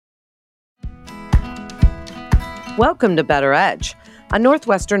Welcome to Better Edge, a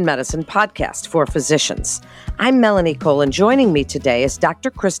Northwestern medicine podcast for physicians. I'm Melanie Cole, and joining me today is Dr.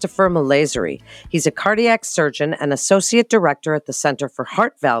 Christopher Malazery. He's a cardiac surgeon and associate director at the Center for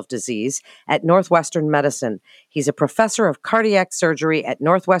Heart Valve Disease at Northwestern Medicine. He's a professor of cardiac surgery at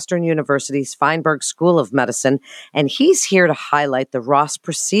Northwestern University's Feinberg School of Medicine, and he's here to highlight the Ross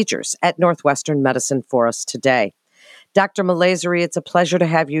procedures at Northwestern Medicine for us today. Dr. Malazery, it's a pleasure to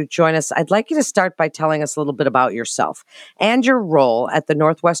have you join us. I'd like you to start by telling us a little bit about yourself and your role at the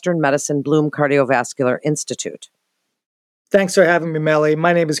Northwestern Medicine Bloom Cardiovascular Institute. Thanks for having me, Melly.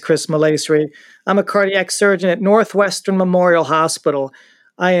 My name is Chris Malazery. I'm a cardiac surgeon at Northwestern Memorial Hospital.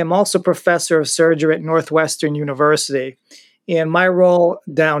 I am also professor of surgery at Northwestern University. And my role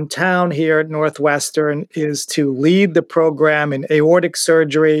downtown here at Northwestern is to lead the program in aortic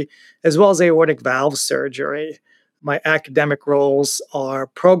surgery as well as aortic valve surgery. My academic roles are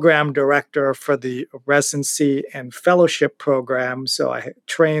program director for the residency and fellowship program. So I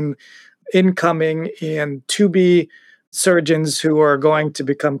train incoming and to-be surgeons who are going to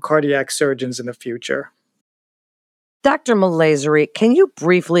become cardiac surgeons in the future. Dr. Malazery, can you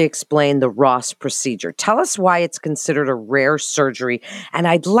briefly explain the Ross procedure? Tell us why it's considered a rare surgery. And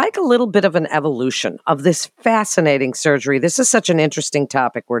I'd like a little bit of an evolution of this fascinating surgery. This is such an interesting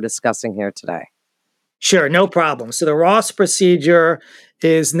topic we're discussing here today. Sure, no problem. So the Ross procedure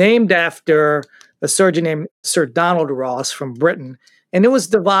is named after a surgeon named Sir Donald Ross from Britain. And it was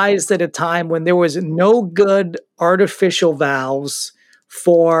devised at a time when there was no good artificial valves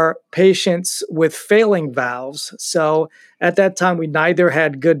for patients with failing valves. So at that time, we neither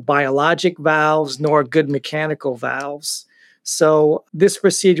had good biologic valves nor good mechanical valves. So this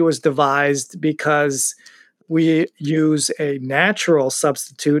procedure was devised because we use a natural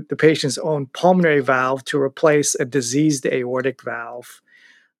substitute, the patient's own pulmonary valve, to replace a diseased aortic valve.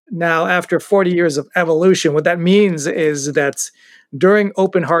 Now, after 40 years of evolution, what that means is that during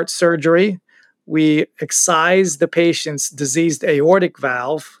open heart surgery, we excise the patient's diseased aortic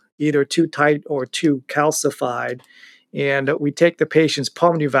valve, either too tight or too calcified, and we take the patient's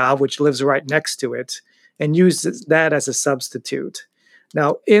pulmonary valve, which lives right next to it, and use that as a substitute.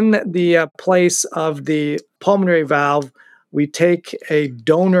 Now, in the place of the pulmonary valve, we take a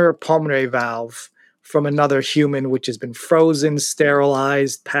donor pulmonary valve from another human, which has been frozen,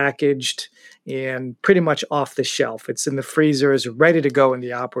 sterilized, packaged, and pretty much off the shelf. It's in the freezer, is ready to go in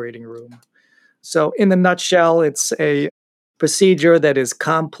the operating room. So in the nutshell, it's a procedure that is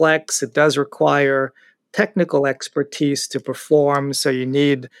complex. It does require technical expertise to perform, so you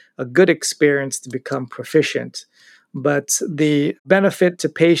need a good experience to become proficient. But the benefit to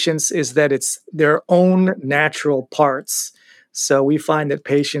patients is that it's their own natural parts. So we find that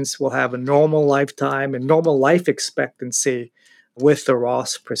patients will have a normal lifetime and normal life expectancy with the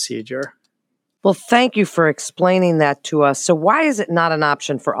Ross procedure. Well, thank you for explaining that to us. So why is it not an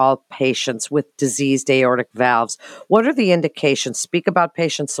option for all patients with diseased aortic valves? What are the indications? Speak about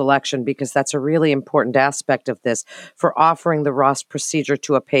patient selection, because that's a really important aspect of this for offering the Ross procedure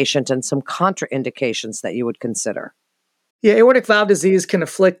to a patient, and some contraindications that you would consider. Yeah, aortic valve disease can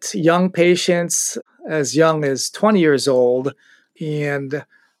afflict young patients as young as 20 years old and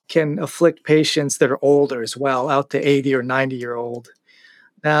can afflict patients that are older as well, out to 80 or 90-year-old.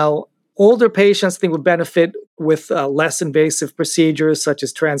 Now, older patients, I think, would benefit with less invasive procedures such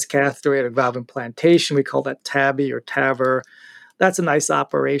as transcatheter aortic valve implantation. We call that TAVI or TAVR. That's a nice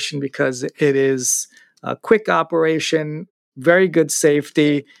operation because it is a quick operation, very good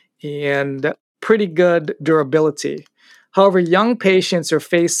safety, and pretty good durability. However, young patients are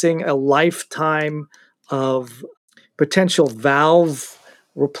facing a lifetime of potential valve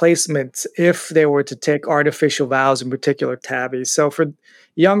replacement if they were to take artificial valves, in particular TAVI. So for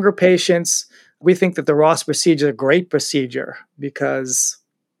younger patients, we think that the Ross procedure is a great procedure because,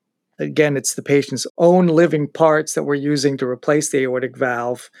 again, it's the patient's own living parts that we're using to replace the aortic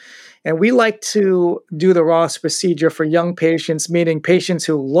valve. And we like to do the Ross procedure for young patients, meaning patients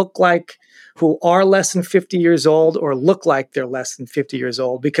who are less than 50 years old or look like they're less than 50 years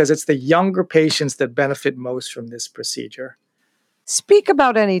old, because it's the younger patients that benefit most from this procedure. Speak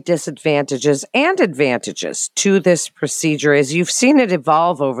about any disadvantages and advantages to this procedure as you've seen it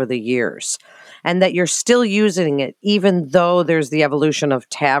evolve over the years, and that you're still using it even though there's the evolution of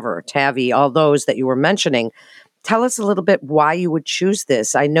TAVR, TAVI, all those that you were mentioning. Tell us a little bit why you would choose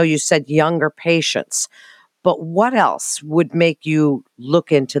this. I know you said younger patients, but what else would make you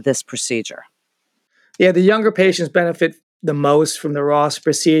look into this procedure? Yeah, the younger patients benefit the most from the Ross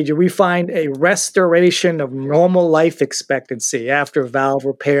procedure. We find a restoration of normal life expectancy after valve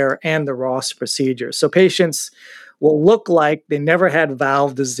repair and the Ross procedure. So patients will look like they never had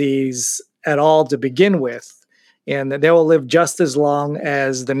valve disease at all to begin with. and they will live just as long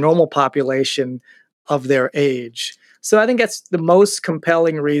as the normal population of their age. So I think that's the most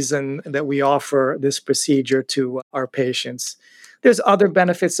compelling reason that we offer this procedure to our patients. There's other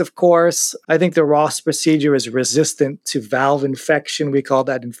benefits, of course. I think the Ross procedure is resistant to valve infection. We call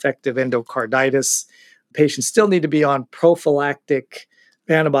that infective endocarditis. Patients still need to be on prophylactic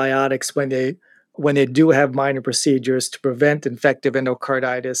antibiotics when they do have minor procedures to prevent infective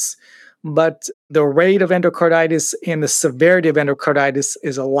endocarditis. But the rate of endocarditis and the severity of endocarditis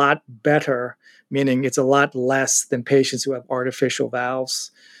is a lot better, meaning it's a lot less than patients who have artificial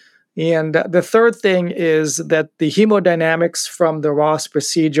valves. And the third thing is that the hemodynamics from the Ross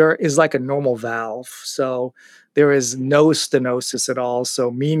procedure is like a normal valve. So there is no stenosis at all.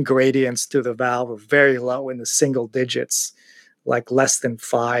 So mean gradients to the valve are very low in the single digits, like less than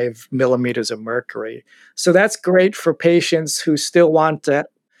 5 millimeters of mercury. So that's great for patients who still want to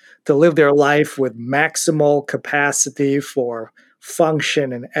live their life with maximal capacity for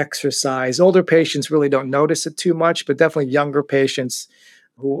function and exercise. Older patients really don't notice it too much, but definitely younger patients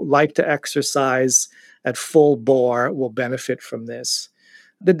who like to exercise at full bore will benefit from this.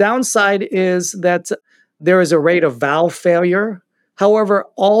 The downside is that there is a rate of valve failure. However,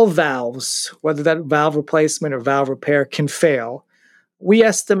 all valves, whether that valve replacement or valve repair, can fail. We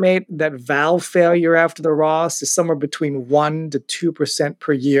estimate that valve failure after the Ross is somewhere between 1 to 2%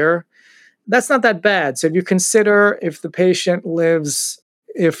 per year. That's not that bad. So if you consider if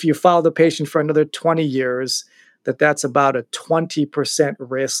you follow the patient for another 20 years, that's about a 20%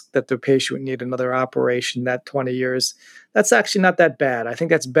 risk that the patient would need another operation that 20 years. That's actually not that bad. I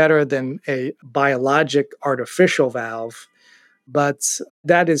think that's better than a biologic artificial valve, but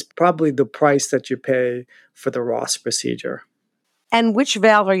that is probably the price that you pay for the Ross procedure. And which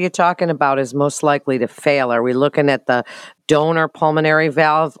valve are you talking about is most likely to fail? Are we looking at the donor pulmonary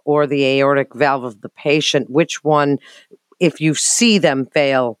valve or the aortic valve of the patient? Which one, if you see them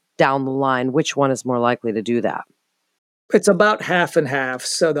fail down the line, which one is more likely to do that? It's about half and half.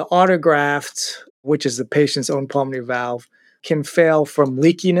 So the autograft, which is the patient's own pulmonary valve, can fail from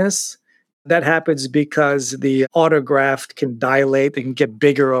leakiness. That happens because the autograft can dilate, they can get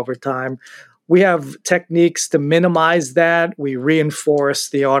bigger over time. We have techniques to minimize that. We reinforce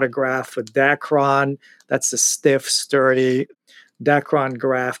the autograft with Dacron. That's a stiff, sturdy Dacron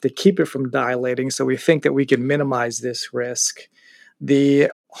graft to keep it from dilating. So we think that we can minimize this risk.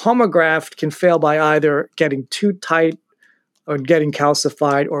 The homograft can fail by either getting too tight or getting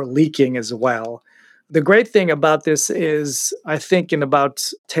calcified or leaking as well. The great thing about this is, I think in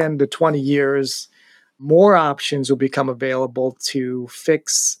about 10 to 20 years, more options will become available to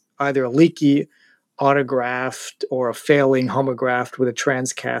fix either a leaky autograft or a failing homograft with a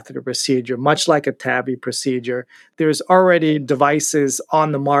transcatheter procedure, much like a TAVI procedure. There's already devices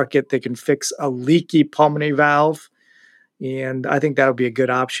on the market that can fix a leaky pulmonary valve, and I think that would be a good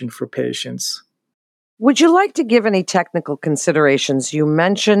option for patients. Would you like to give any technical considerations? You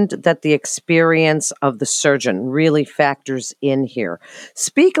mentioned that the experience of the surgeon really factors in here.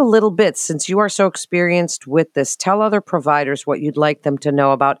 Speak a little bit, since you are so experienced with this. Tell other providers what you'd like them to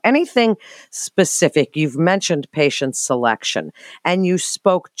know about anything specific. You've mentioned patient selection, and you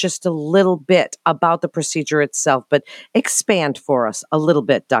spoke just a little bit about the procedure itself, but expand for us a little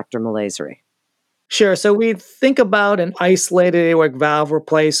bit, Dr. Malazery. Sure. So we think about an isolated aortic valve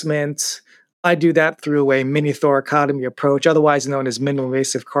replacement. I do that through a mini thoracotomy approach, otherwise known as minimally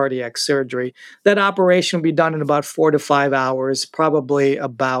invasive cardiac surgery. That operation will be done in about 4 to 5 hours, probably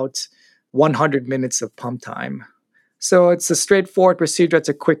about 100 minutes of pump time. So it's a straightforward procedure. It's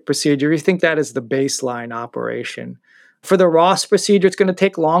a quick procedure. You think that is the baseline operation. For the Ross procedure, it's going to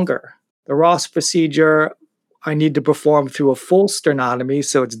take longer. The Ross procedure, I need to perform through a full sternotomy,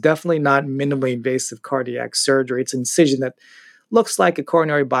 so it's definitely not minimally invasive cardiac surgery. It's an incision that looks like a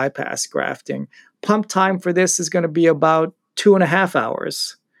coronary bypass grafting. Pump time for this is going to be about 2.5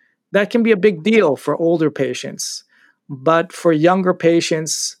 hours. That can be a big deal for older patients, but for younger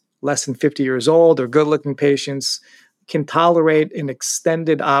patients, less than 50 years old, or good looking patients, can tolerate an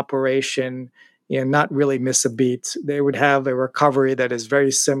extended operation and not really miss a beat. They would have a recovery that is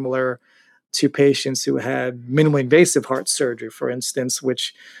very similar to patients who had minimally invasive heart surgery, for instance,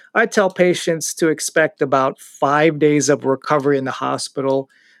 which I tell patients to expect about 5 days of recovery in the hospital.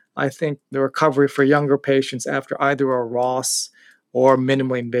 I think the recovery for younger patients after either a Ross or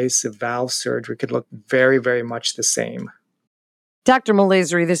minimally invasive valve surgery could look very, very much the same. Dr.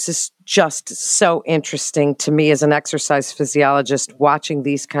 Malazery, this is just so interesting to me as an exercise physiologist. Watching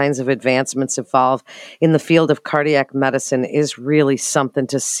these kinds of advancements evolve in the field of cardiac medicine is really something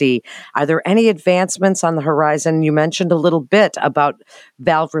to see. Are there any advancements on the horizon? You mentioned a little bit about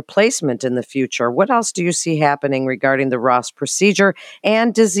valve replacement in the future. What else do you see happening regarding the Ross procedure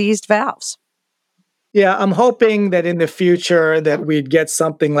and diseased valves? Yeah, I'm hoping that in the future that we'd get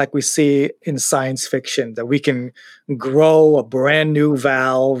something like we see in science fiction, that we can grow a brand new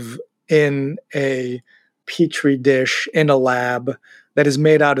valve in a petri dish in a lab that is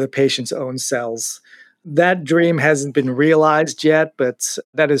made out of the patient's own cells. That dream hasn't been realized yet, but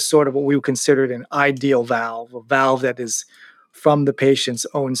that is sort of what we would consider an ideal valve, a valve that is from the patient's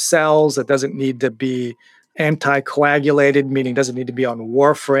own cells, that doesn't need to be anticoagulated, meaning doesn't need to be on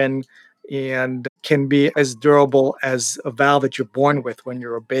warfarin, and can be as durable as a valve that you're born with when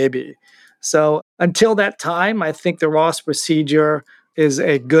you're a baby. So until that time, I think the Ross procedure is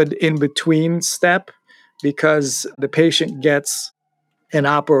a good in between step because the patient gets an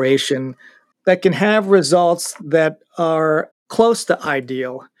operation that can have results that are close to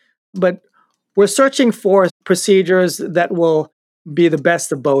ideal. But we're searching for procedures that will be the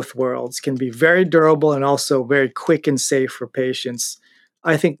best of both worlds, can be very durable and also very quick and safe for patients.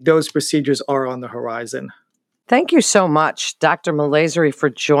 I think those procedures are on the horizon. Thank you so much, Dr. Malazery,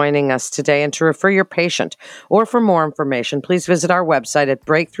 for joining us today. And to refer your patient or for more information, please visit our website at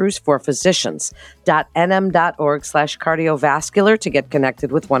breakthroughsforphysicians.nm.org/cardiovascular to get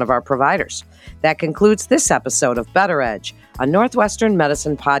connected with one of our providers. That concludes this episode of Better Edge, a Northwestern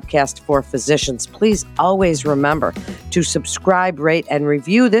medicine podcast for physicians. Please always remember to subscribe, rate, and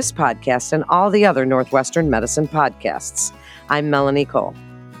review this podcast and all the other Northwestern medicine podcasts. I'm Melanie Cole.